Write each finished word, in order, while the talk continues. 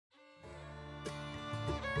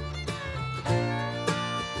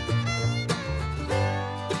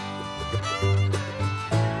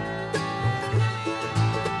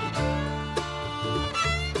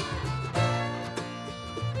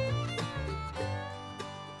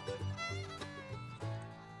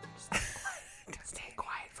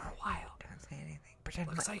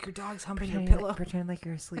Looks like your dog's humping your pillow. Pretend like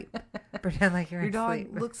you're asleep. Pretend like you're Your dog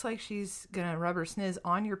asleep. looks like she's gonna rub her sniz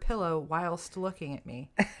on your pillow whilst looking at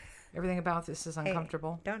me. Everything about this is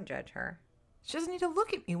uncomfortable. Hey, don't judge her. She doesn't need to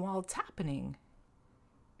look at me while it's happening.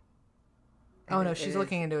 Oh no, she's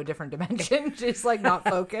looking into a different dimension. She's like not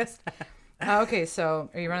focused. Okay, so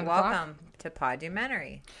are you running the clock? Welcome to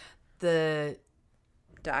Podumentary, The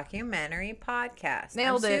documentary podcast.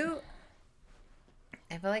 Nailed it.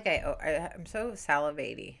 I feel like I'm so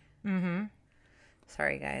salivaty. Mm-hmm.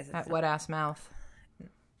 Sorry, guys. That wet ass mouth.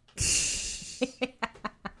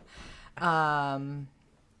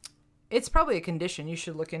 It's probably a condition you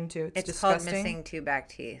should look into. It's disgusting. Called missing two back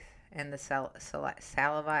teeth and the salivae.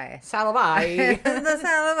 Salivae. The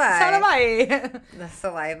salivae. Salivae. The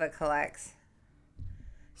saliva collects.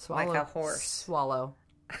 Swallow. Like a horse. Swallow.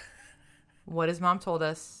 What has mom told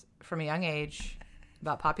us from a young age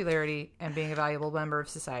about popularity and being a valuable member of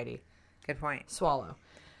society? Good point. Swallow.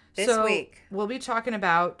 This week, we'll be talking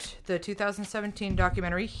about the 2017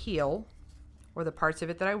 documentary Heal, or the parts of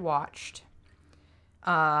it that I watched.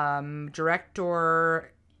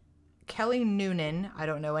 Director Kelly Noonan. I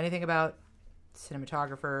don't know anything about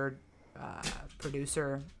cinematographer,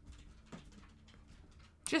 producer.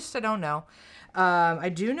 Just I don't know. I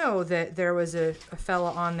do know that there was a fella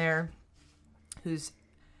on there whose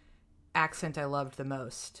accent I loved the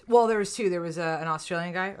most. Well, there was two. There was an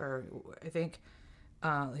Australian guy, or I think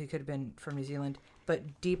he could have been from New Zealand,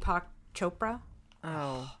 but Deepak Chopra.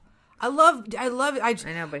 Oh, I love it. I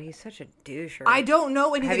know, but he's such a doucher. I don't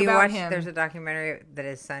know anything about him. There's a documentary that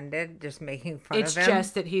his son did, just making fun of him. It's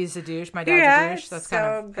just that he's a douche. My dad's a douche. That's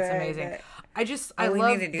so that's amazing. I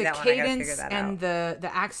love the cadence and the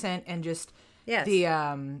accent and just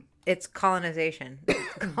the it's colonization.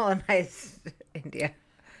 Colonized India.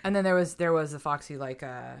 And then there was the Foxy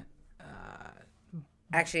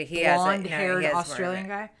actually he blonde-haired Australian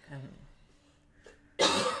guy.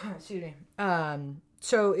 Excuse me.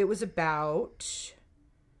 So it was about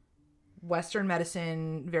Western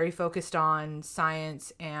medicine, very focused on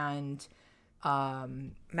science and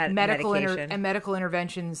medical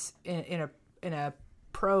interventions in a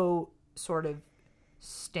pro sort of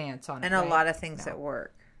stance on it, and a lot of things that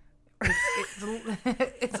work.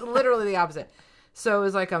 It's literally the opposite. So it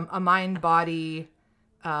was like a mind body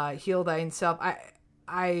heal thyself.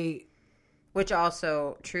 Which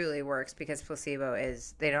also truly works because placebo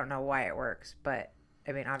is they don't know why it works, but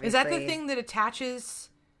I mean obviously is that the thing that attaches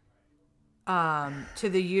to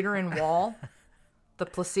the uterine wall? The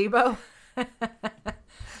placebo?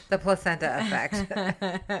 The placenta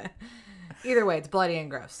effect. Either way, it's bloody and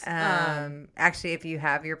gross. Actually, if you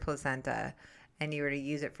have your placenta and you were to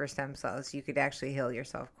use it for stem cells, you could actually heal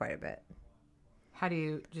yourself quite a bit. How do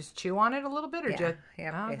you just chew on it a little bit, or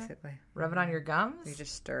basically rub it on your gums? You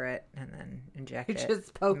just stir it and then inject it. You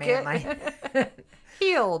just poke it.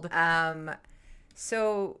 Healed.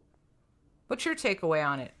 So, what's your takeaway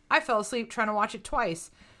on it? I fell asleep trying to watch it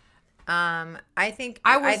twice. I think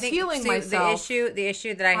I was healing myself. The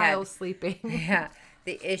issue that I had while sleeping. Yeah,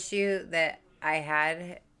 the issue that I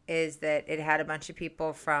had is that it had a bunch of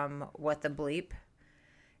people from What the Bleep,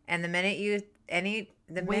 and the minute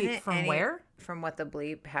where? From What the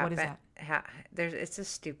Bleep happened. What is that? It's a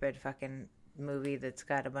stupid fucking movie that's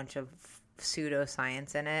got a bunch of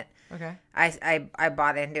pseudoscience in it. Okay. I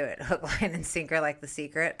bought into it hook, line, and sinker like The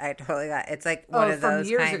Secret. I totally got it's like one of those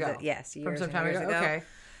years kinds ago. Yes, from some time ago. Okay.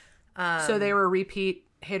 So they were repeat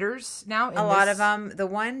hitters now. A lot of them. The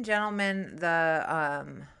one gentleman,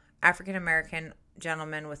 the African American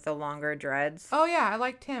gentleman with the longer dreads. Oh yeah, I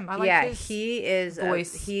liked him. I liked his he is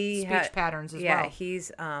voice, speech patterns as well. Yeah,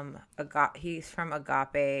 he's from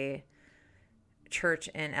Agape Church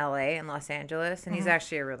in LA in Los Angeles, and he's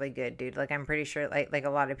actually a really good dude. Like I'm pretty sure like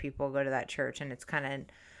a lot of people go to that church, and it's kind of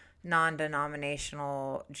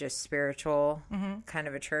non-denominational, just spiritual kind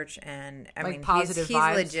of a church. And I mean, positive he's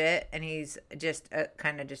vibes. legit, and he's just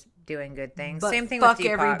kind of just doing good things. But same thing fuck with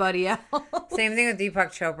Deepak. Everybody else. Same thing with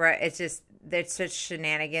Deepak Chopra. It's just there's such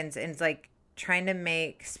shenanigans, and it's like trying to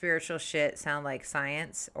make spiritual shit sound like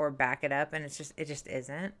science or back it up, and it just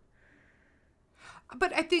isn't.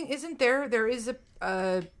 But I think there is a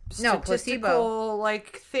placebo statistical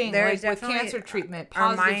like thing There's like with cancer treatment,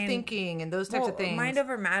 positive thinking, and those types of things. Mind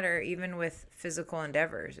over matter, even with physical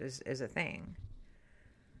endeavors, is a thing.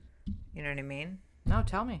 You know what I mean? No,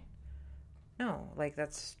 tell me. No, like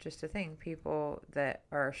that's just a thing. People that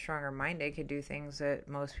are stronger minded could do things that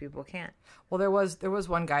most people can't. Well, there was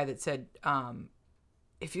one guy that said,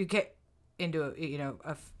 if you get into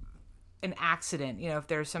an accident, if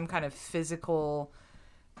there's some kind of physical,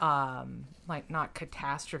 like not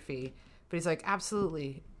catastrophe, but he's like,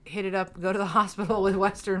 absolutely, hit it up, go to the hospital with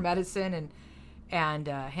Western medicine and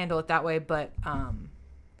handle it that way. But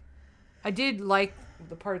I did like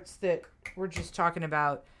the parts that we're just talking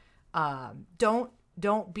about.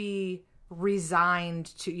 Don't be resigned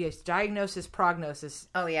to, yes, diagnosis, prognosis.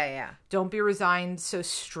 Oh, yeah. Don't be resigned so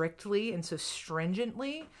strictly and so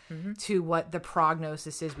stringently to what the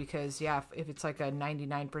prognosis is, because, if it's like a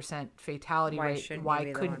 99% fatality rate,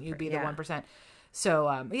 why couldn't you be the 1%?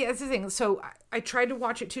 So, that's the thing. So I tried to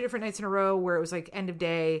watch it 2 different nights in a row where it was like end of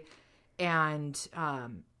day, and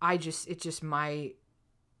my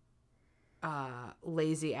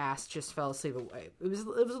lazy ass just fell asleep. It was a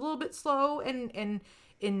little bit slow, and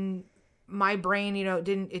in my brain, it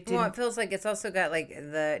didn't. Well, it feels like it's also got like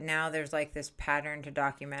now there's like this pattern to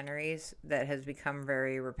documentaries that has become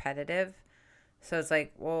very repetitive. So it's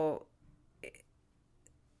like, well,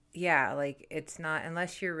 like it's not,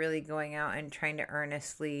 unless you're really going out and trying to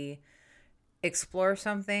earnestly explore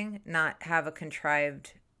something, not have a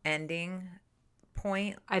contrived ending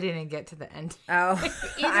point. I didn't get to the end. Oh,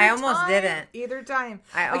 I almost didn't. Either time.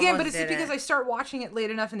 But it's just because I start watching it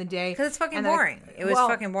late enough in the day. Because it's fucking boring. It was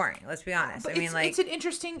fucking boring. Let's be honest. I mean, it's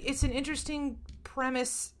an interesting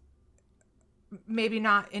premise. Maybe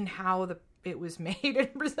not in how it was made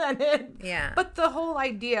and presented. Yeah. But the whole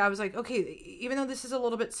idea, I was like, okay, even though this is a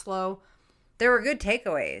little bit slow, there were good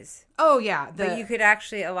takeaways. Oh yeah, but you could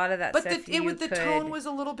actually, a lot of that. But the tone was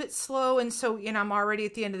a little bit slow, and so I'm already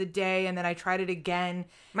at the end of the day, and then I tried it again.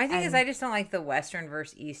 My thing is, I just don't like the Western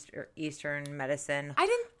versus Eastern medicine. I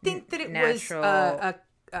didn't think that it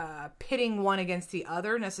was pitting one against the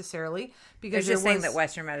other necessarily, because it's just saying that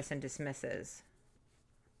Western medicine dismisses.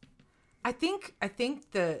 I think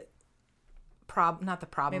the not the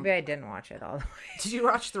problem. Maybe I didn't watch it all the way. Did you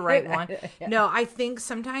watch the right one? Yeah. No, I think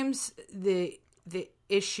sometimes the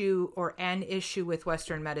issue or an issue with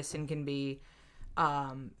Western medicine can be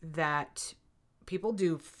that people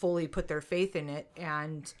do fully put their faith in it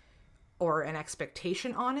or an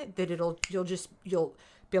expectation on it that you'll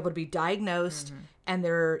be able to be diagnosed, and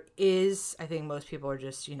there is, I think most people are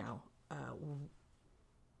just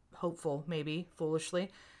hopeful, maybe foolishly,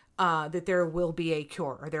 that there will be a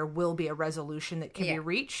cure or there will be a resolution that can be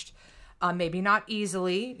reached. Maybe not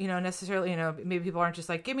easily, necessarily, maybe people aren't just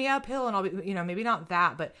like, give me a pill and I'll be, maybe not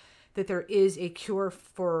that, but that there is a cure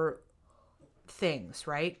for things,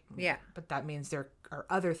 right? Yeah. But that means there are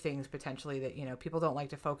other things potentially that, people don't like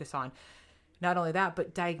to focus on. Not only that,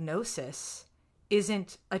 but diagnosis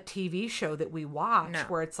isn't a TV show that we watch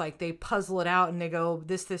where it's like they puzzle it out and they go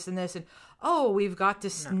this, and this, and we've got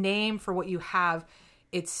this name for what you have.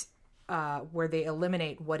 It's where they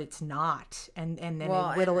eliminate what it's not, and then they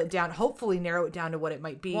whittle it down, hopefully narrow it down to what it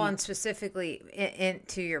might be. Well, and specifically,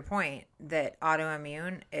 to your point, that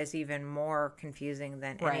autoimmune is even more confusing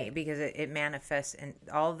than any, because it manifests, and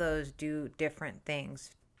all those do different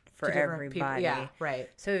things for everybody. People. Yeah, right.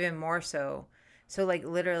 So even more so. So like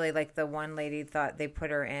literally, like the one lady thought they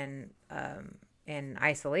put her in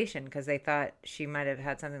isolation because they thought she might have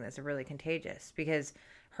had something that's really contagious, because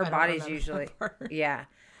her body's usually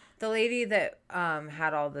the lady that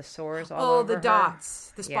had all the sores all over the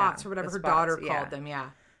dots, the spots, or whatever her daughter called them,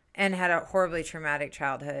 and had a horribly traumatic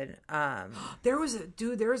childhood. There was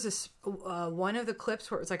this one of the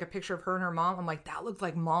clips where it was like a picture of her and her mom. I'm like, that looked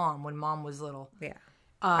like mom when mom was little. Yeah.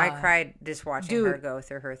 I cried just watching her go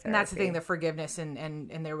through her therapy. And that's the thing, the forgiveness and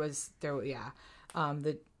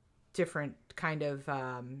the different kind of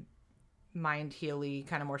mind healy,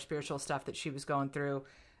 kind of more spiritual stuff that she was going through.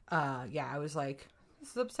 I was like, this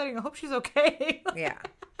is upsetting. I hope she's okay. Yeah.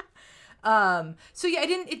 So I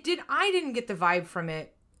didn't get the vibe from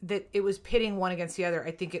it that it was pitting one against the other.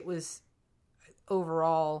 I think it was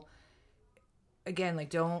overall, again, like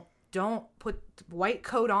don't put white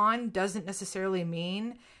coat on doesn't necessarily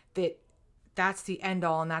mean that that's the end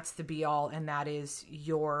all and that's the be all and that is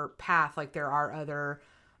your path. Like there are other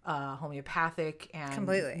homeopathic and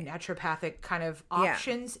completely naturopathic kind of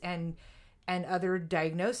options and other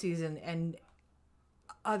diagnoses and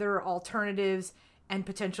other alternatives and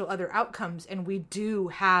potential other outcomes. And we do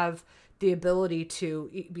have the ability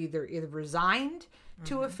to be either resigned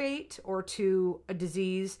to a fate or to a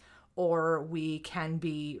disease, or we can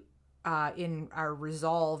be in our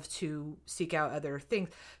resolve to seek out other things.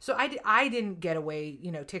 So I didn't get away,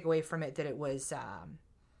 take away from it that it was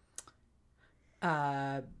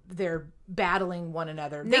they're battling one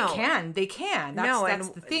another. No. They can. That's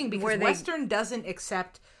the thing, because Western doesn't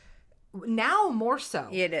accept, now more so.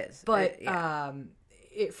 It is. But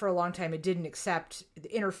it for a long time it didn't accept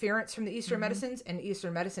the interference from the Eastern medicines, and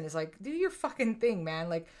Eastern medicine is like, do your fucking thing, man.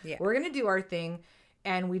 Like we're gonna do our thing,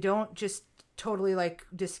 and we don't just totally like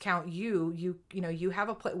discount you. You know, you have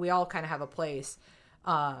a place. We all kind of have a place.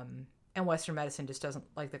 And Western medicine just doesn't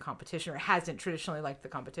like the competition, or hasn't traditionally liked the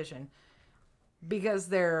competition. Because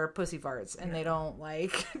they're pussy farts and they don't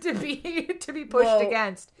like to be pushed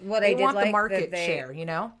against. What they I did want like the market share, you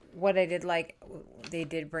know? What I did like, they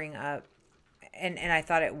did bring up, and I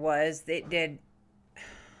thought they did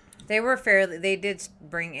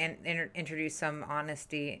bring in, introduce some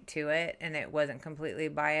honesty to it, and it wasn't completely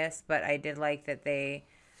biased, but I did like that they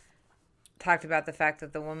talked about the fact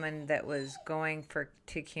that the woman that was going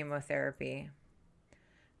to chemotherapy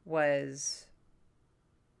was...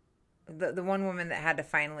 The one woman that had to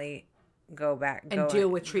finally go back and deal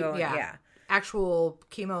with treatment, yeah, actual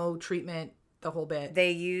chemo treatment, the whole bit.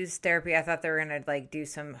 They used therapy. I thought they were gonna like do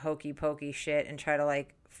some hokey pokey shit and try to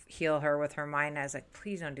like heal her with her mind. I was like,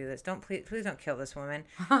 please don't do this. Please don't kill this woman.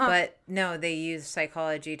 But no, they used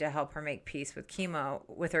psychology to help her make peace with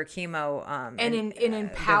her chemo, and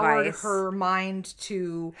empowered device, her mind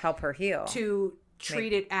to help her heal, to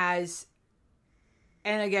treat it as.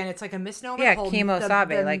 And again, it's like a misnomer. Yeah,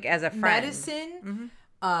 chemo like as a friend. Medicine,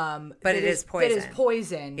 but it is poison. It is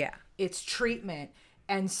poison. Yeah, it's treatment,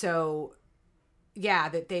 and so, yeah,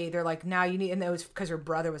 that they're like, now you need, and that was because her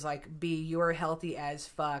brother was like, "B, you're healthy as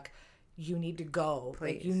fuck. You need to go.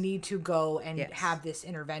 Please. Like, you need to go and have this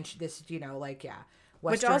intervention. This, you know, like, yeah."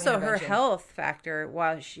 Which also her health factor,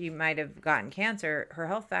 while she might have gotten cancer, her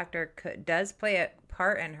health factor does play a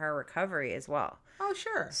part in her recovery as well. Oh,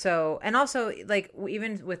 sure. So, and also, like,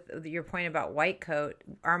 even with your point about white coat,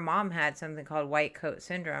 our mom had something called white coat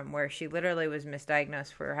syndrome, where she literally was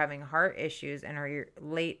misdiagnosed for having heart issues in her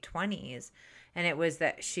late 20s. And it was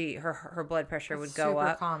that her blood pressure would go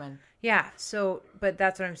up. Super common. Yeah. So, but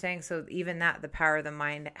that's what I'm saying. So even that, the power of the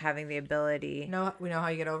mind, having the ability. We know how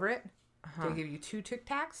you get over it? They give you 2 Tic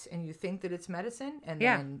Tacs and you think that it's medicine, and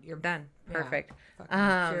then you're done. Perfect.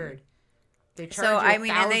 Cured. They charge so, you I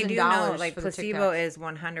mean, and they do know, like, placebo is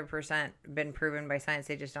 100% been proven by science.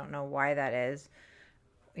 They just don't know why that is.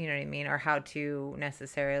 You know what I mean? Or how to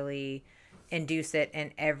necessarily induce it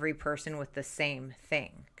in every person with the same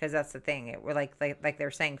thing. Because that's the thing. We're like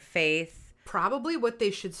they're saying faith. Probably what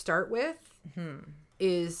they should start with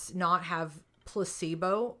is not have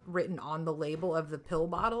placebo written on the label of the pill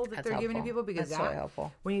bottle that they're giving to people, because that's so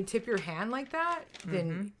helpful. When you tip your hand like that,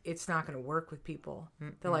 then it's not going to work with people.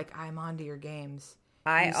 They're like, I'm onto your games.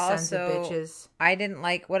 Sons of bitches. I didn't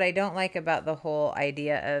like, what I don't like about the whole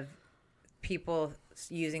idea of people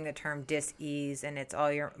using the term dis-ease and it's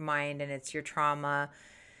all your mind and it's your trauma.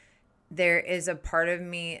 There is a part of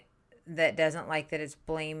me that doesn't like that it's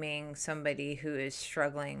blaming somebody who is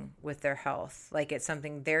struggling with their health, like it's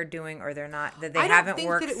something they're doing or they're not, that they haven't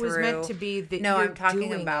worked through. I don't think that it was meant to be that. No, I'm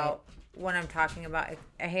talking about when I'm talking about.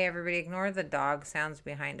 Hey, everybody, ignore the dog sounds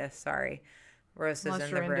behind us. Sorry, Rosa's Unless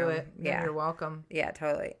in the room. Into it, yeah, you're welcome. Yeah,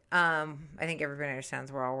 totally. I think everybody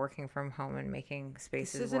understands we're all working from home and making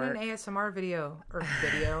spaces This isn't work. an ASMR video or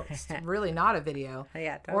video. It's really not a video.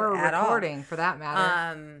 Yeah, totally. Or a recording all. For that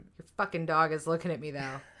matter. Your fucking dog is looking at me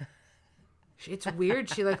though. It's weird.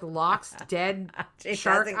 She like locks dead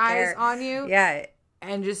shark eyes on you. Yeah.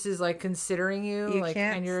 And just is like considering you. You like,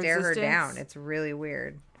 can't and your stare existence. her down. It's really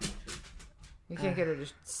weird. You can't get her to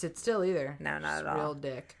sit still either. No, not She's at all. Real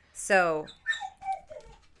dick. So,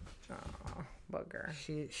 booger.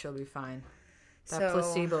 She'll be fine. That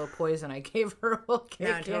placebo poison I gave her will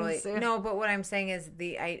kick in soon. No, but what I'm saying is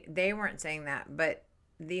they weren't saying that, but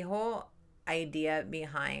the whole idea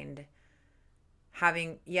behind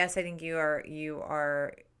having, yes, I think you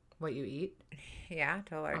are what you eat. Yeah,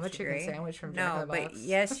 to a large I'm a degree. Chicken sandwich from Jack in the Box. But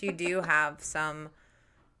yes, you do have some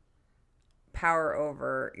power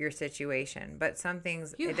over your situation, but some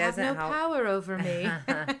things it doesn't have no help. Power over me.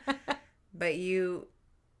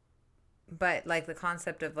 but like the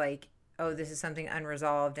concept of like, oh, this is something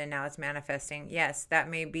unresolved and now it's manifesting. Yes, that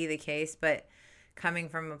may be the case, but coming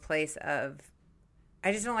from a place of,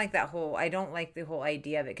 I just don't like I don't like the whole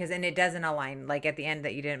idea of it, and it doesn't align. Like at the end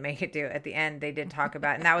that you didn't make it to, at the end they did talk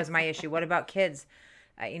about, and that was my issue. What about kids?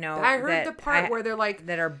 I heard the part where they're like,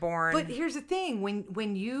 that are born. But here's the thing: when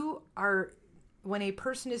a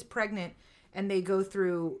person is pregnant and they go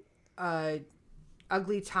through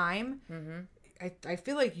ugly time, I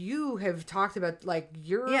feel like you have talked about like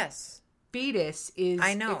your fetus is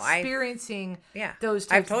experiencing those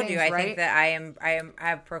types I've told of things, you I right? think that I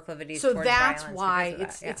have proclivities so towards that's violence why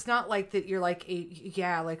because of it's not like that you're like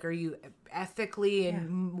like are you ethically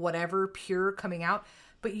and whatever pure coming out,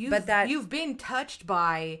 but you've been touched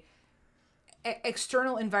by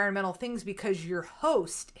external environmental things because your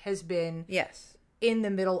host has been in the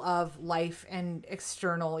middle of life and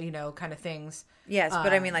external, kind of things. Yes,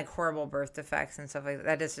 but I mean, like horrible birth defects and stuff like that.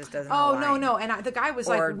 That just doesn't. Oh, align. no. And the guy was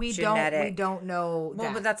Or like, we genetic. don't know. Well,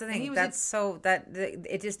 that. but that's the thing.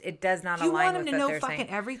 It does not Do you align want him with to what know they're fucking saying.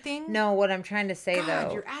 everything? No, what I'm trying to say God,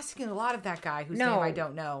 though. you're asking a lot of that guy whose No, name I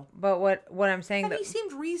don't know. But what I'm saying And that he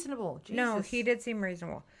seemed reasonable. Jesus. no, he did seem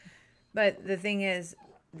reasonable. But the thing is,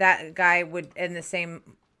 that guy would in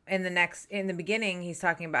the beginning, he's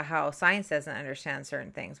talking about how science doesn't understand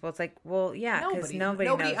certain things. Well, it's like, well, yeah, because nobody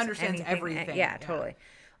knows understands anything. everything. Yeah, totally.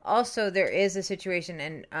 Also, there is a situation,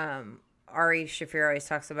 and Ari Shafir always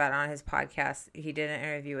talks about on his podcast. He did an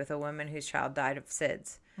interview with a woman whose child died of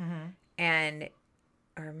SIDS,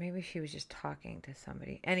 or maybe she was just talking to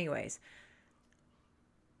somebody. Anyways,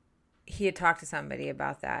 he had talked to somebody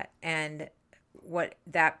about that, and what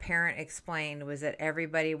that parent explained was that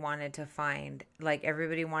everybody wanted to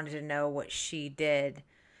know what she did,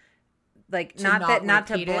 like not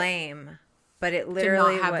to blame. But it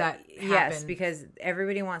literally to not have that happen. Yes, because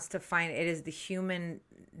everybody wants to find it is the human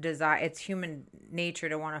desire. It's human nature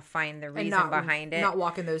to want to find the reason behind it, not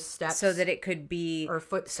walking those steps, so that it could be or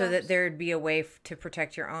footsteps, so that there would be a way to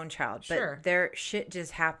protect your own child. Sure. But there shit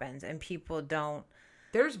just happens, and people don't.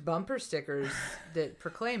 There's bumper stickers that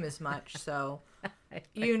proclaim as much, so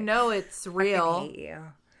it's real. I hate you.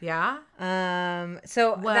 Yeah.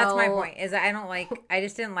 So that's my point. Is I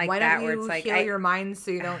just didn't like why that. Don't where you it's like heal your mind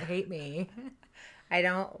so you don't hate me. I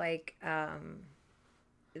don't like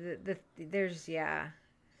there's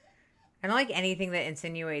I don't like anything that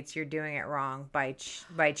insinuates you're doing it wrong by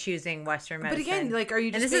choosing Western medicine. But again, like, are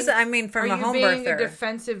you just? And this is, I mean, from a home birther. A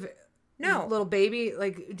defensive. No, little baby.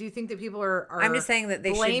 Like, do you think that people are I'm just saying that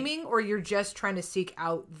they blaming, or you're just trying to seek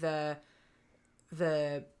out the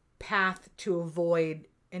path to avoid,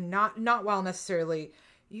 and not while necessarily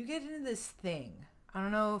you get into this thing. I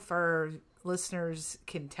don't know if our listeners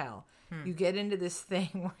can tell. You get into this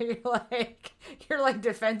thing where you're like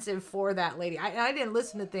defensive for that lady. I didn't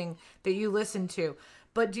listen to the thing that you listened to,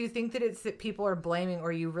 but do you think that it's that people are blaming,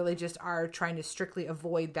 or you really just are trying to strictly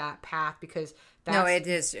avoid that path because that's... No, it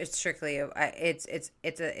is. It's strictly it's a thought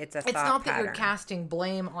It's not that pattern. You're casting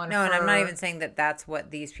blame on her. No, and I'm not even saying that that's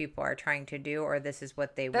what these people are trying to do, or this is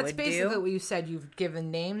what they would do. That's basically what you said. You've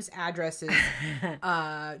given names, addresses,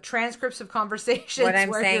 transcripts of conversations. What I'm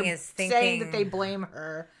where saying you're is saying that they blame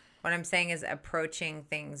her. What I'm saying is approaching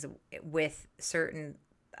things with certain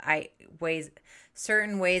ways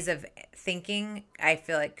of thinking. I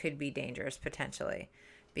feel like could be dangerous potentially,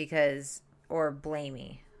 or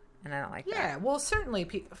blamey, and I don't like that. Yeah, well, certainly,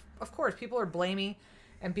 of course, people are blamey,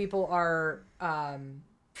 and people are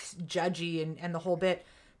judgy and the whole bit.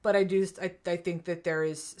 But I think that there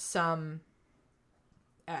is some,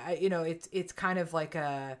 it's kind of like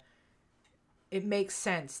it makes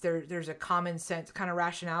sense. There's a common sense kind of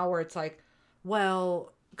rationale where it's like,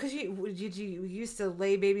 well, because you used to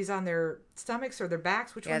lay babies on their stomachs or their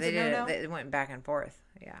backs, which one's they did. no? They went back and forth.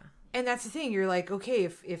 Yeah, and that's the thing. You're like, okay,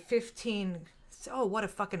 if 15, oh, what a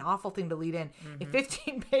fucking awful thing to lead in. If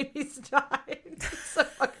 15 babies died, it's so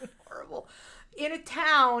fucking horrible. In a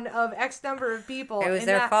town of X number of people. It was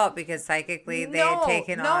their fault because psychically they had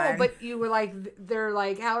taken on. No, but you were like, they're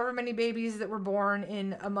like, however many babies that were born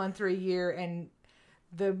in a month or a year, and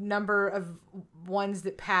the number of ones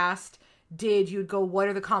that passed you'd go, what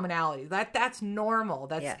are the commonalities? That's normal.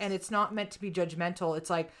 Yes. And it's not meant to be judgmental. It's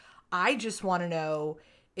like, I just want to know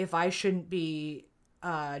if I shouldn't be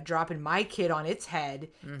dropping my kid on its head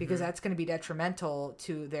because that's going to be detrimental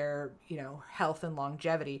to their, health and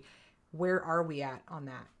longevity. Where are we at on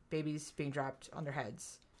that? Babies being dropped on their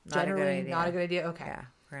heads. Generally, not a good idea. Okay. Yeah,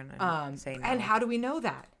 we're gonna say no. And how do we know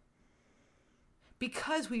that?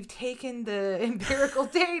 Because we've taken the empirical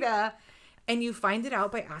data, and you find it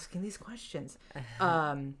out by asking these questions.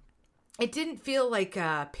 It didn't feel like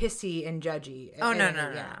pissy and judgy. Oh no.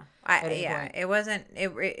 It wasn't.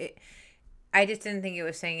 I just didn't think it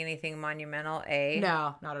was saying anything monumental.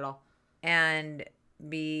 No, not at all. And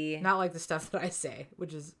B, not like the stuff that I say,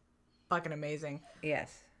 which is fucking amazing.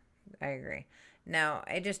 Yes, I agree. No,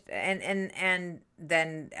 I just and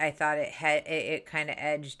then I thought it kind of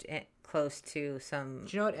edged close to some.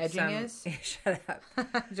 Do you know what edging is? Shut up. Do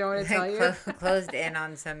you know what I tell you? Closed in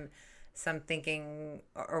on some thinking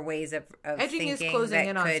or ways of edging thinking is closing that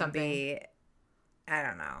in on could something. Be, I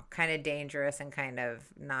don't know, kind of dangerous and kind of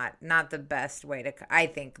not the best way to. I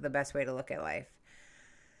think the best way to look at life.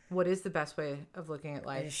 What is the best way of looking at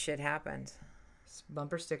life? Shit happens.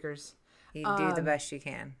 Bumper stickers. You do the best you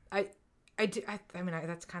can. I mean,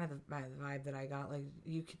 that's kind of my vibe that I got. Like,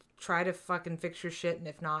 you could try to fucking fix your shit, and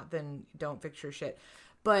if not, then don't fix your shit.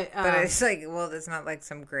 But it's like, well, it's not like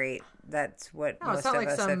some great. That's what most of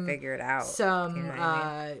us have figured out. Some you know what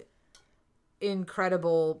I mean?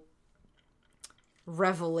 Incredible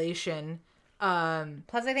revelation.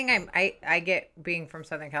 Plus, I think I get being from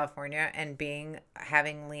Southern California and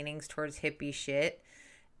having leanings towards hippie shit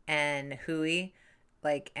and hooey,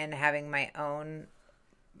 like, and having my own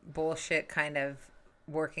bullshit, kind of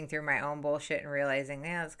working through my own bullshit and realizing,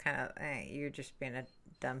 yeah, it's kind of you're just being a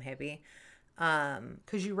dumb hippie.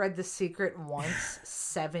 Because you read The Secret once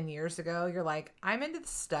 7 years ago, you're like, I'm into the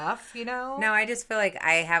stuff, you know. No, I just feel like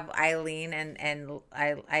I lean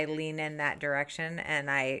I lean in that direction,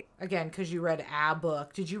 and again because you read a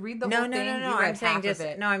book. Did you read the whole thing? No. I'm saying just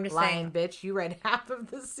no. I'm just lying, saying, bitch. You read half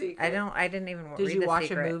of The Secret. I didn't even. Did read you the watch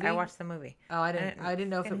Secret. a movie? I watched the movie. Oh, I didn't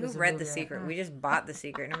know if it was. Who read The Secret? We just bought The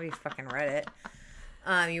Secret. Nobody fucking read it.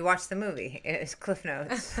 You watched the movie. It's Cliff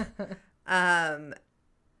Notes.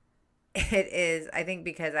 It is, I think,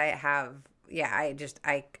 because I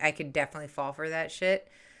could definitely fall for that shit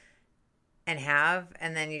and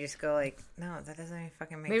then you just go like, no, that doesn't even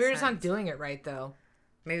fucking make sense. Maybe you're just not doing it right, though.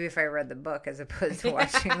 Maybe if I read the book as opposed to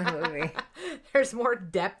watching the movie. There's more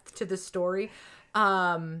depth to the story.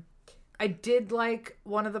 I did like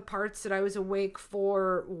one of the parts that I was awake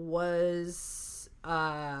for was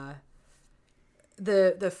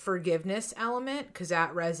the forgiveness element, because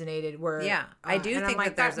that resonated where I do think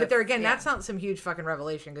like, that but there again that's not some huge fucking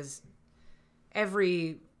revelation, because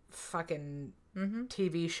every fucking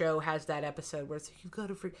TV show has that episode where it's like, you go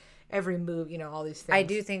to every move, you know, all these things. I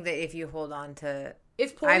do think that if you hold on to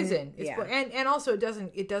it's poison, and also it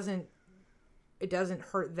doesn't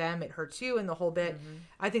hurt them, it hurts you, and the whole bit.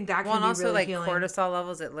 I think that can be also really like healing. Cortisol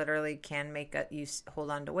levels, it literally can make you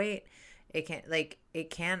hold on to weight. I feel like it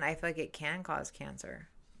can cause cancer.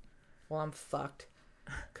 Well, I'm fucked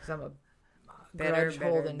because I'm a grudge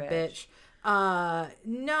holding bitch.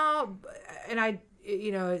 No, and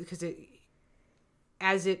you know, because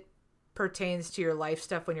as it pertains to your life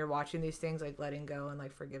stuff when you're watching these things, like letting go and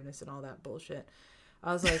like forgiveness and all that bullshit,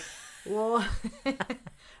 I was like, well,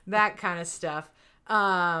 that kind of stuff.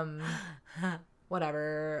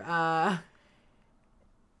 Whatever.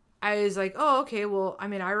 I was like, oh, okay, well, I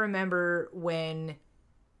mean, I remember when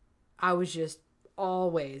I was just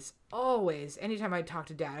always, anytime I talked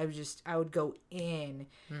to Dad, I would go in,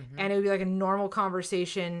 and it would be like a normal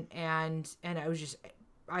conversation, and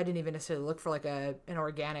I didn't even necessarily look for like an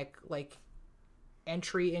organic, like,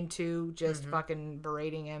 entry into just fucking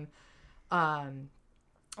berating him. And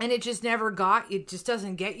it just it just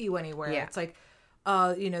doesn't get you anywhere. Yeah. It's like,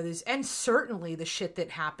 you know, and certainly the shit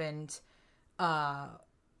that happened,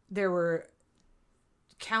 there were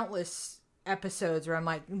countless episodes where I'm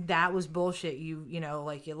like, that was bullshit. You know,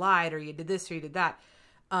 like you lied or you did this or you did that.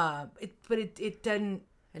 It didn't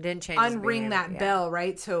change unring that bell.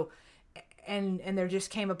 Right. So, and there just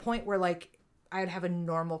came a point where like, I'd have a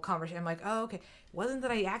normal conversation. I'm like, oh, okay. It wasn't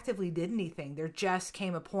that I actively did anything. There just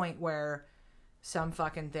came a point where some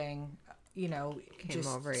fucking thing, you know, came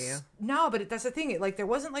over you. No, but that's the thing. Like, there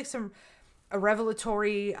wasn't like a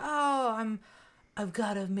revelatory, I've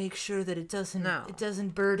got to make sure that it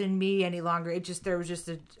doesn't burden me any longer. There was just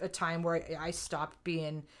a time where I stopped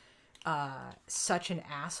being such an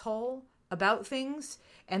asshole about things.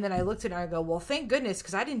 And then I looked at it and I go, well, thank goodness,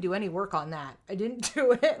 because I didn't do any work on that. I didn't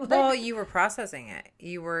do it. Like, well, you were processing it.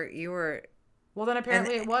 You were. Well, then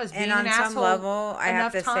apparently it was. Being and on an some asshole level, I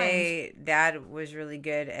have to times. say, Dad was really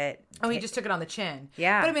good at. Oh, he just took it on the chin.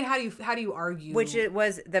 Yeah, but I mean, how do you argue? Which it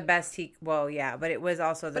was the best he. Well, yeah, but it was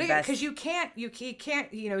also the best because you can't. He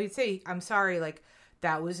can't. You know, he'd say, "I'm sorry," like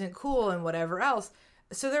that wasn't cool and whatever else.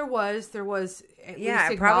 So there was at least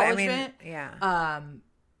acknowledgement. Probably. I mean, yeah.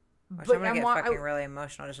 Which But I'm gonna get fucking really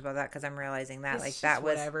emotional just about that because I'm realizing that like that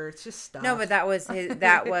was whatever. It's just stuff. No, but that was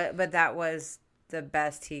that was the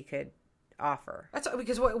best he could offer. That's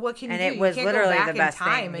because what can you do? And it was you can't literally go back the best in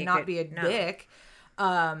time thing and not be a dick.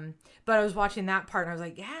 But I was watching that part and I was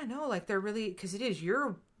like, yeah, no, like they're really, because it is,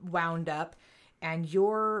 you're wound up and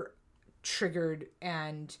you're triggered,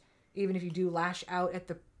 and even if you do lash out at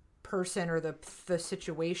the person or the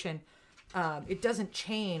situation, it doesn't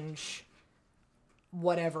change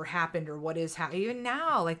whatever happened or what is happening. Even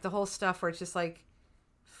now, like the whole stuff where it's just like,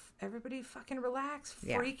 everybody fucking relax.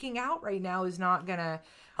 Freaking out right now is not gonna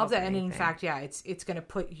help that. And in fact, it's gonna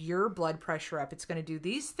put your blood pressure up. It's gonna do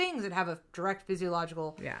these things that have a direct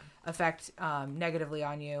physiological effect negatively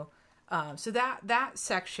on you. So that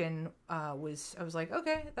section I was like,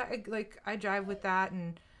 okay, I jive with that,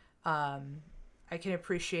 and I can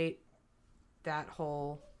appreciate that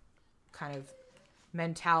whole kind of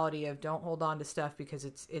mentality of don't hold on to stuff because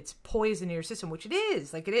it's poison in your system, which it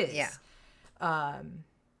is. Like it is. Yeah.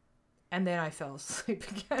 And then I fell asleep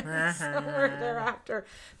again somewhere thereafter.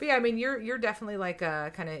 But yeah, I mean, you're definitely like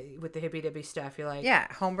kind of with the hippy dippy stuff. You're like,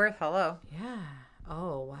 yeah, home birth. Hello. Yeah.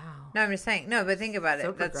 Oh wow. No, I'm just saying. No, but think about So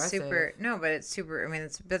it. That's progressive. super. No, but it's super. I mean,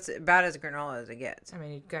 that's about as granola as it gets. I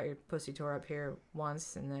mean, you got your pussy tore up here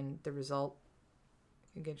once, and then the result,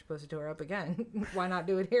 you get your pussy tore up again. Why not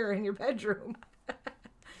do it here in your bedroom?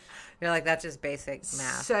 You're like, that's just basic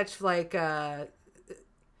math. Such like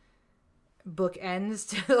bookends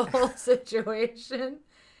to the whole situation.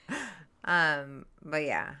 But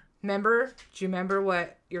yeah, Do you remember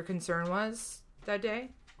what your concern was that day?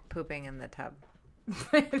 pooping in the tub.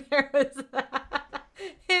 There was that.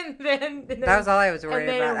 And then That was all I was worried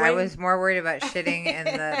about. I when- was more worried about shitting in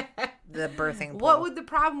the birthing pool. What would the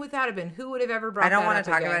problem with that have been? Who would have ever brought I don't want want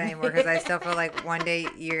to talk about it anymore because I still feel like one day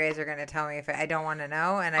you guys are going to tell me if I don't want to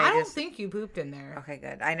know, and I don't just think you pooped in there. okay,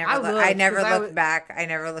 good. I looked, never 'cause looked back. I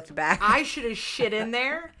never looked back. I should have shit in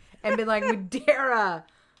there and been like, Madeira,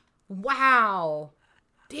 wow,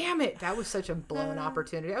 damn it, that was such a blown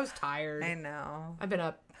opportunity. I was tired. I know. I've been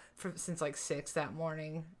up since like 6 that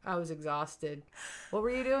morning. I was exhausted. What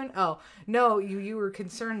were you doing? Oh no, you were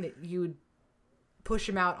concerned that you would push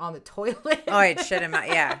him out on the toilet. Oh, I'd shit him out.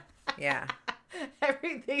 Yeah.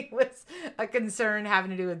 Everything was a concern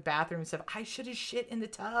having to do with bathroom stuff. I should have shit in the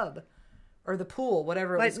tub or the pool,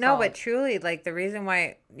 whatever it was called. But truly, like the reason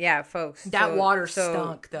why, yeah, folks. That water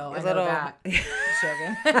stunk, though. I know that.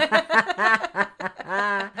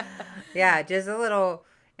 Yeah, just a little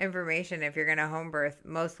information. If you're gonna home birth,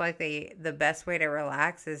 most likely the best way to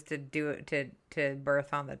relax is to do it to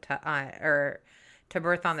birth on the or to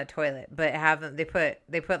birth on the toilet. But they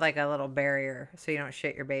put like a little barrier so you don't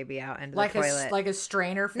shit your baby out into the toilet, like a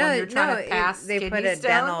strainer for when you're trying to pass. They put kidney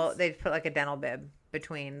stones? They put like a dental bib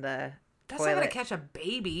between the. That's toilet. not gonna catch a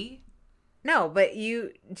baby. No, but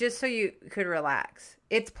you just so you could relax.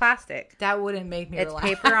 It's plastic. That wouldn't make me relax.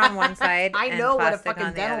 It's paper on one side. I and know what a plastic fucking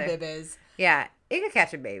on the dental other. bib is. Yeah, it could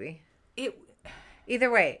catch a baby. It. Either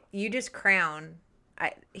way, you just crown.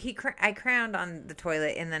 I crowned on the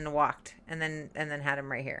toilet and then walked and then had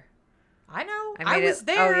him right here. I know. I was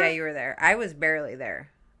there. Oh yeah, you were there. I was barely there.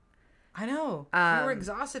 I know. You were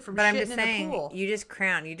exhausted from but shitting I'm just in saying, a pool. you just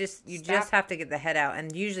crown. You just have to get the head out,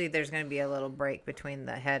 and usually there's going to be a little break between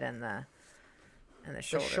the head and the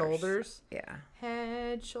shoulders. The shoulders. Yeah.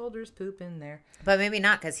 Head, shoulders, poop in there. But maybe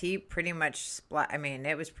not because he pretty much I mean,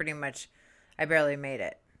 it was pretty much. I barely made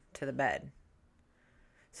it to the bed.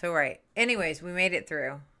 So right. Anyways, we made it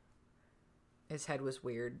through. His head was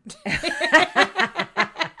weird. I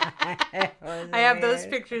I have those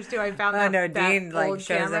pictures too. I found that. Oh no, that Dean like old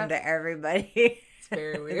shows camera. them to everybody. It's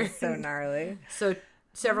very weird. It's so gnarly. So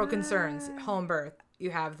several concerns. Home birth.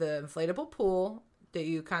 You have the inflatable pool that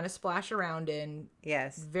you kind of splash around in.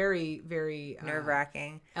 Yes. Very, very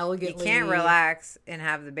Nerve-wracking. elegantly. You can't relax and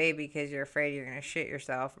have the baby because you're afraid you're going to shit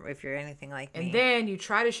yourself if you're anything like me. And then you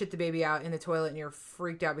try to shit the baby out in the toilet and you're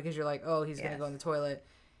freaked out because you're like, oh, he's going to Yes. go in the toilet.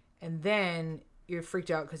 And then you're freaked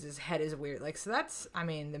out because his head is weird. Like, so that's, I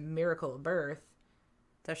mean, the miracle of birth.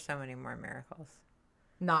 There's so many more miracles.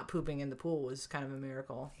 Not pooping in the pool was kind of a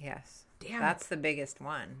miracle. Yes. Damn That's the biggest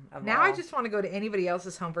one of Now all. I just want to go to anybody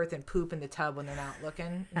else's home birth and poop in the tub when they're not looking.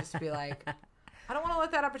 And just be like, I don't want to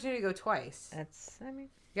let that opportunity go twice. That's, I mean.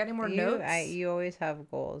 You got any more notes? You always have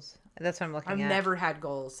goals. That's what I'm looking I've at. never had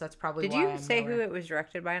goals. That's probably Did why you I'm say nowhere. who it was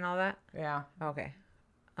directed by and all that? Yeah. Okay.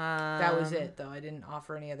 That was it, though. I didn't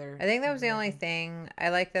offer any other... I think that was the only thing. I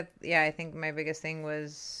like that. Yeah, I think my biggest thing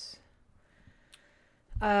was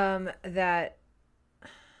that...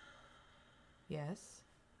 Yes.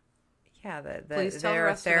 Yeah, Please tell the there are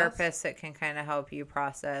rest of us. therapists that can kind of help you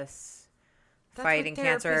process That's fighting what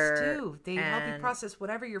therapists cancer. do. They help you and- process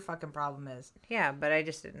whatever your fucking problem is. Yeah, but I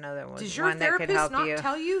just didn't know there was Does your one that could therapist help not you.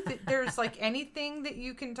 tell you that there's like anything that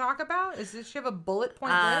you can talk about? Does she have a bullet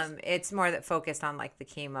point list? It's more that focused on like the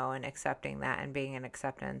chemo and accepting that and being in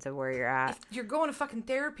acceptance of where you're at. If you're going to fucking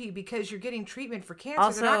therapy because you're getting treatment for cancer,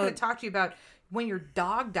 Also- they're not going to talk to you about when your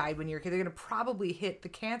dog died when you were a kid. They're going to probably hit the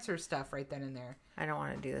cancer stuff right then and there. I don't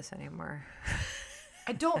want to do this anymore.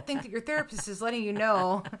 I don't think that your therapist is letting you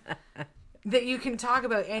know that you can talk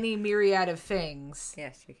about any myriad of things.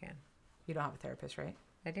 Yes, you can. You don't have a therapist, right?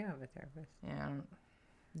 I do have a therapist. Yeah.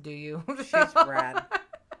 Do you? She's rad.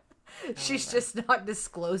 She's just not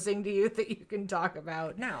disclosing to you that you can talk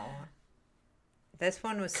about No. This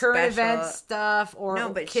one was current special. event stuff or No,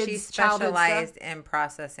 but kids' she childhood specialized stuff. in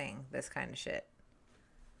processing this kind of shit.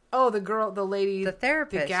 Oh, the lady, The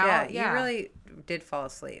therapist, the gal, yeah. You really did fall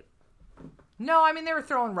asleep. No, I mean they were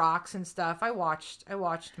throwing rocks and stuff. I watched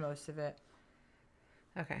most of it.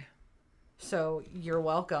 Okay. So you're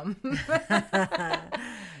welcome.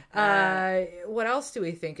 What else do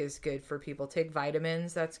we think is good for people? Take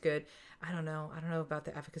vitamins. That's good. I don't know about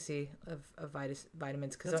the efficacy of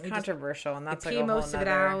vitamins because it's controversial, and that's like pee most of it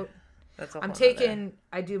out. That's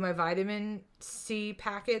I do my vitamin C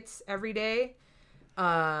packets every day,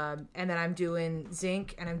 and then I'm doing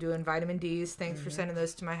zinc and I'm doing vitamin D's. Thanks for sending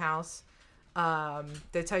those to my house. Did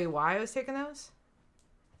I tell you why I was taking those?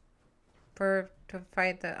 To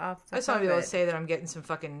fight the off. I just want to be able to say that I'm getting some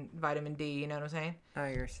fucking vitamin D. You know what I'm saying? Oh,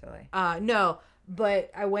 you're silly. No,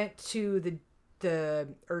 but I went to the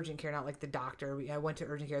urgent care, not like the doctor. I went to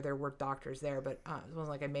urgent care. There were doctors there, but it wasn't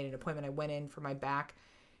like I made an appointment. I went in for my back,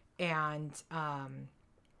 and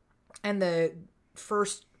the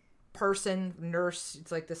first person nurse.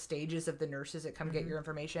 It's like the stages of the nurses that come get your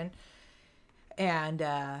information, and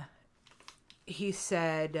he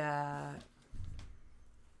said,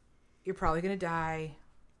 "You're probably gonna die,"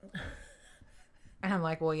 and I'm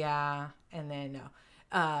like, "Well, yeah," and then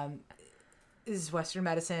no. This is Western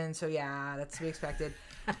medicine, so yeah, that's to be expected.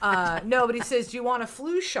 No, but he says, "Do you want a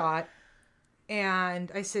flu shot?"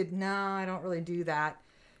 And I said, "No, I don't really do that."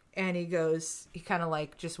 And he kind of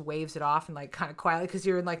like just waves it off and like kind of quietly, because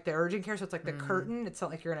you're in like the urgent care, so it's like the curtain. It's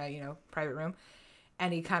not like you're in a private room.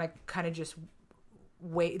 And he kind of just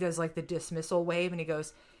does like the dismissal wave, and he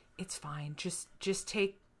goes, "It's fine. Just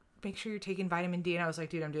make sure you're taking vitamin D." And I was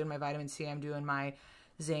like, "Dude, I'm doing my vitamin C. I'm doing my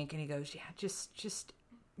zinc." And he goes, "Yeah, just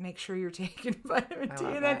make sure you're taking vitamin D."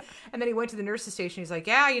 And then he went to the nurse's station. He's like,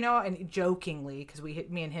 "Yeah, and jokingly, because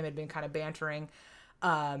me and him had been kind of bantering,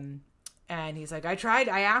 and he's like,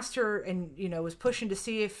 I asked her and, was pushing to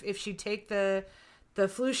see if she'd take the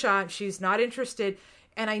flu shot. She's not interested."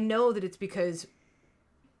 And I know that it's because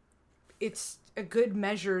it's a good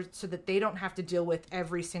measure so that they don't have to deal with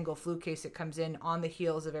every single flu case that comes in on the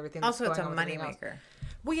heels of everything that's also, going on. Also, it's a moneymaker.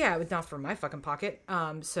 Well, yeah, but not for my fucking pocket.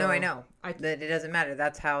 So no, I know that it doesn't matter.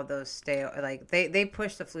 That's how those stay. Like they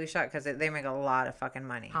push the flu shot because they make a lot of fucking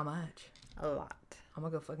money. How much? A lot. I'm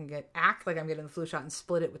gonna go fucking act like I'm getting the flu shot and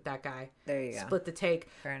split it with that guy. There you go. Split the take.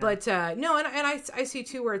 Fair enough. But no, and I see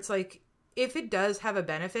too where it's like, if it does have a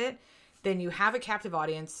benefit, then you have a captive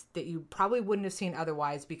audience that you probably wouldn't have seen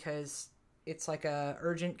otherwise, because it's like a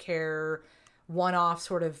urgent care one-off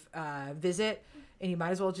sort of visit. And you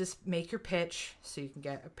might as well just make your pitch so you can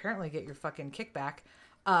get your fucking kickback.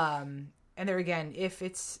 And there again, if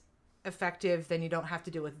it's effective, then you don't have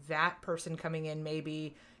to deal with that person coming in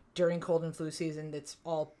maybe during cold and flu season that's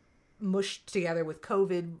all mushed together with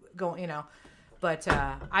COVID going, But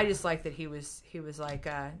I just like that he was like,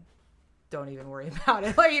 don't even worry about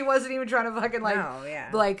it. Like, he wasn't even trying to fucking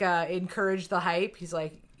encourage the hype. He's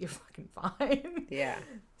like, "You're fucking fine." Yeah.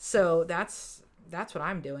 So that's what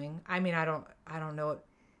I'm doing. I mean, I don't know what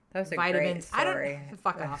that was a vitamins. Great story.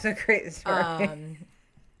 Fuck off. That's a great story.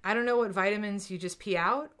 I don't know what vitamins you just pee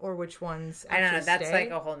out or which ones. I don't know. That's stay. Like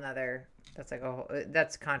a whole nother.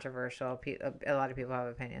 That's controversial. A lot of people have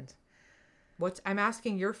opinions. I'm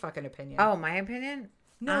asking your fucking opinion. Oh, my opinion?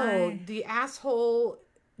 No, the asshole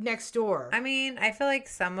next door. I mean, I feel like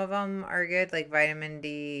some of them are good, like vitamin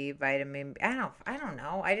D, vitamin. I don't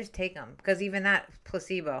know. I just take them because even that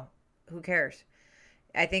placebo. Who cares?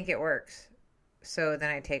 I think it works. So then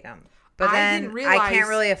I take them. But then I can't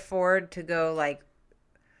really afford to go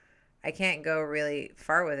I can't go really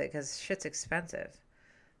far with it because shit's expensive.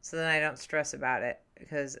 So then I don't stress about it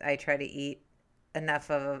because I try to eat enough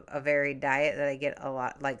of a varied diet that I get a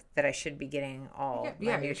lot, that I should be getting all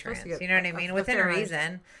my nutrients. You know what I mean? Within a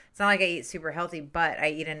reason. It's not like I eat super healthy, but I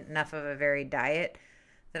eat enough of a varied diet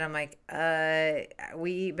that I'm like,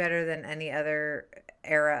 we eat better than any other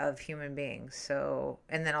era of human beings. So,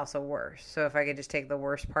 and then also worse. So if I could just take the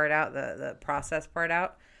worst part out, the processed part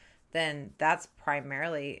out, then that's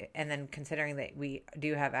primarily, and then considering that we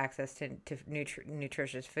do have access to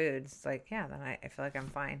nutritious foods, then I feel like I'm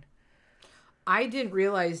fine. I didn't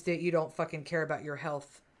realize that you don't fucking care about your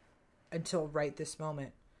health until right this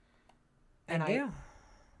moment. And I do.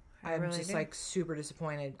 I'm really just super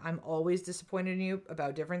disappointed. I'm always disappointed in you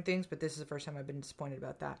about different things, but this is the first time I've been disappointed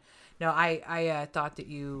about that. No, I thought that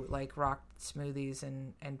you rocked smoothies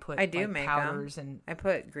and put make powders them. And I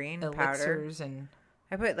put green elixirs powder and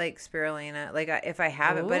I put spirulina if I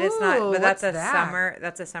have it, but it's not. But that's summer.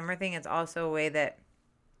 That's a summer thing. It's also a way that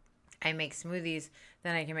I make smoothies.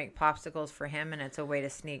 Then I can make popsicles for him, and it's a way to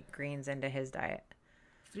sneak greens into his diet.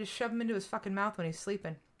 Just shove them into his fucking mouth when he's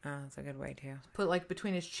sleeping. Oh, that's a good way too. Put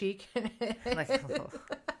between his cheek, and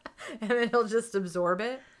then he'll just absorb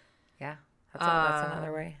it. Yeah, that's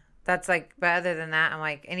another way. That's but other than that,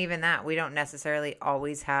 I'm and even that, we don't necessarily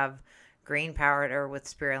always have green powder or with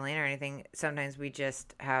spirulina or anything. Sometimes we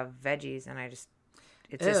just have veggies, and I just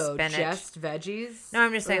it's a spinach. Just veggies? No,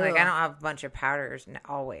 I'm just saying, like, I don't have a bunch of powders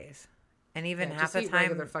always. And even half the time.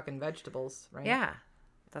 Regular fucking vegetables, right? Yeah.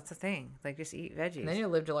 That's the thing. Like, just eat veggies. And then you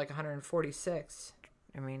live to like 146.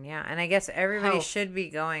 I mean, yeah. And I guess everybody should be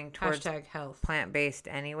going towards health. Plant-based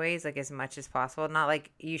anyways, like, as much as possible. Not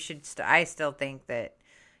like you should. I still think that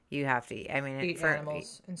you have to eat. I mean, eat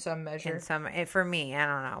animals in some measure. For me, I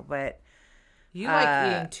don't know. But you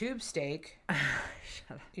like eating tube steak.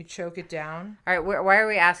 Shut up. You choke it down. All right. Why are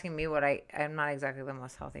we asking me what I'm not exactly the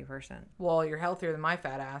most healthy person. Well, you're healthier than my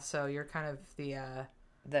fat ass, so you're kind of the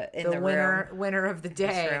winner of the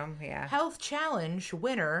day. Room, yeah. Health challenge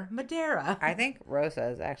winner, Madeira. I think Rosa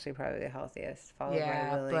is actually probably the healthiest, followed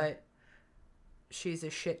by Lily. But she's a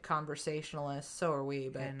shit conversationalist. So are we.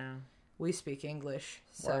 But I know. We speak English,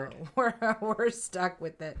 so we're stuck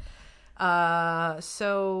with it.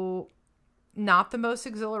 So not the most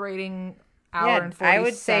exhilarating hour and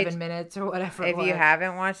 47 minutes or whatever. If you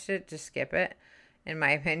haven't watched it, just skip it. In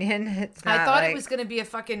my opinion, it's not. I thought it was going to be a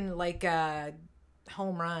fucking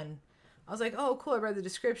home run. I was like, oh, cool. I read the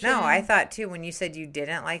description. No, I thought too when you said you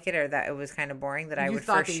didn't like it or that it was kind of boring that I would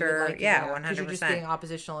for sure. Like 100%. You're just being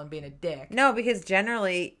oppositional and being a dick. No, because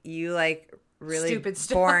generally you like really stupid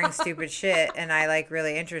stuff. Boring, stupid shit, and I like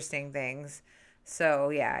really interesting things. So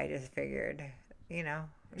yeah, I just figured, you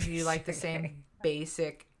like the same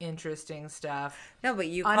basic, interesting stuff. No, but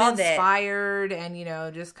you called it uninspired and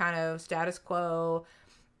just kind of status quo.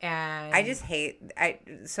 And I just hate.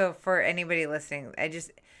 So for anybody listening, I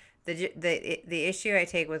just the issue I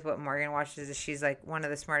take with what Morgan watches is she's like one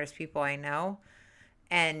of the smartest people I know,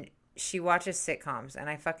 and she watches sitcoms, and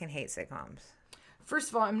I fucking hate sitcoms. First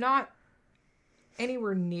of all, I'm not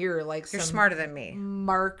anywhere near you're smarter than me.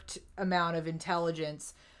 Marked amount of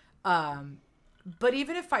intelligence, but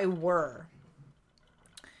even if I were,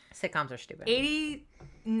 sitcoms are stupid.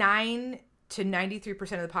 89 to 93%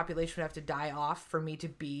 of the population would have to die off for me to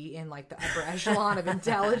be in like the upper echelon of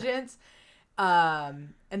intelligence.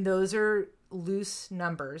 And those are loose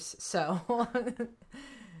numbers. So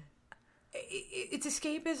it's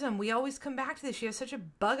escapism. We always come back to this. You have such a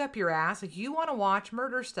bug up your ass. Like, you want to watch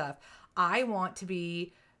murder stuff. I want to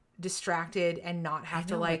be distracted and not have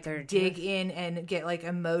to dig in and get like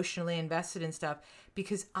emotionally invested in stuff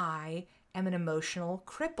because I am an emotional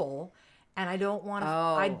cripple. And I don't want to.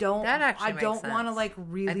 I don't want to like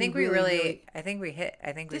really. I think we really. I think we hit.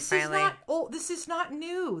 I think we finally. This is not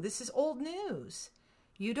new. This is old news.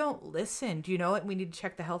 You don't listen. Do you know what? We need to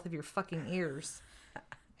check the health of your fucking ears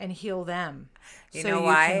and heal them. You know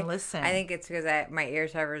why? Can listen. I think it's because my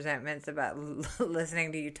ears have resentments about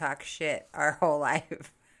listening to you talk shit our whole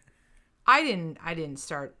life. I didn't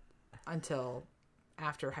start until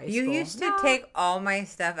after high school. You used to take all my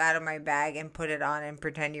stuff out of my bag and put it on and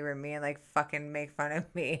pretend you were me and like fucking make fun of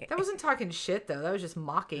me. That wasn't talking shit though. That was just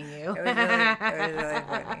mocking you. It was really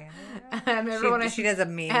funny. I remember when she does a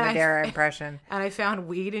mean Madeira impression. And I found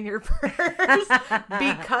weed in your purse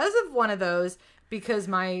because of one of those. Because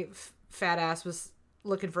my fat ass was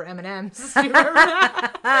looking for M&Ms. Do you remember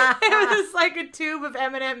that? It was like a tube of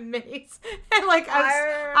M&M minis. And like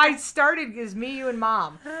I started because me, you, and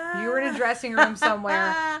Mom. You were in a dressing room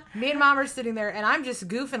somewhere. Me and Mom are sitting there, and I'm just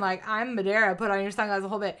goofing like I'm Madeira. Put on your sunglasses a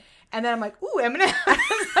whole bit, and then I'm like, ooh, M&Ms.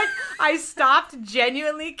 Like, I stopped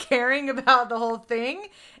genuinely caring about the whole thing,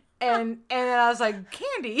 and then I was like,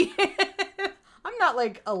 candy. I'm not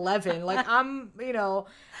like 11. Like I'm,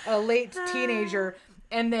 a late teenager.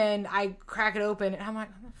 And then I crack it open, and I'm like,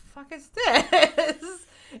 what the fuck is this?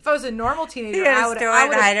 If I was a normal teenager, I would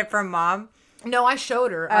hide it from Mom. No, I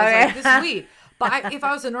showed her. I was like, this is weed. But if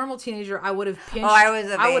I was a normal teenager, I would have pinched.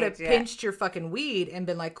 I would have pinched your fucking weed and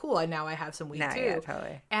been like, cool. Now I have some weed too. Yeah,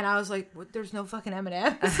 totally. And I was like, what? There's no fucking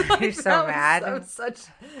M&Ms. Like, you're so mad. That was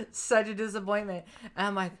such a disappointment. And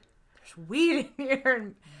I'm like, there's weed in here.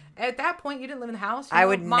 And at that point, you didn't live in the house. I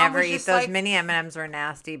would never eat those. Mini M&Ms were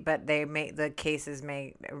nasty, but the cases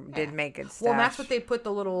did make good stuff. Well, that's what they put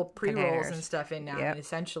the little pre-rolls and stuff in now. Yep. I mean,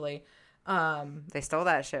 essentially, they stole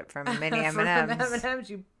that shit from mini M&Ms. From M&Ms,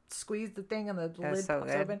 you squeeze the thing and the lid so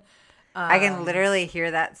pops good. Open. I can literally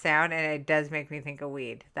hear that sound, and it does make me think of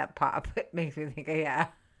weed. That pop, it makes me think of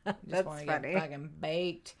that's funny. Get fucking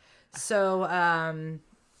baked. So,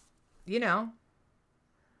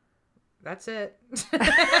 that's it. And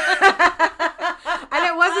it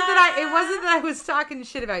wasn't that I was talking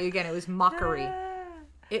shit about you again. It was mockery. I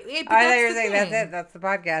thought you were saying that's it. That's the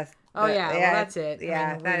podcast. Oh yeah, well that's it.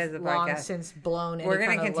 Yeah, that is the podcast. Long since blown. We're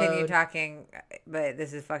gonna continue talking, but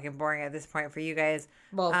this is fucking boring at this point for you guys.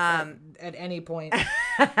 Well, at any point.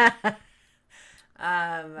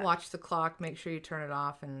 Watch the clock. Make sure you turn it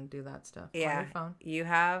off and do that stuff. Yeah, on your phone. You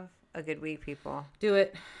have a good week, people. Do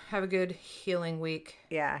it. Have a good healing week.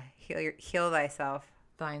 Yeah. Heal thyself.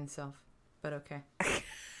 Thine self. But okay.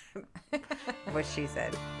 What she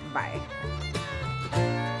said. Bye.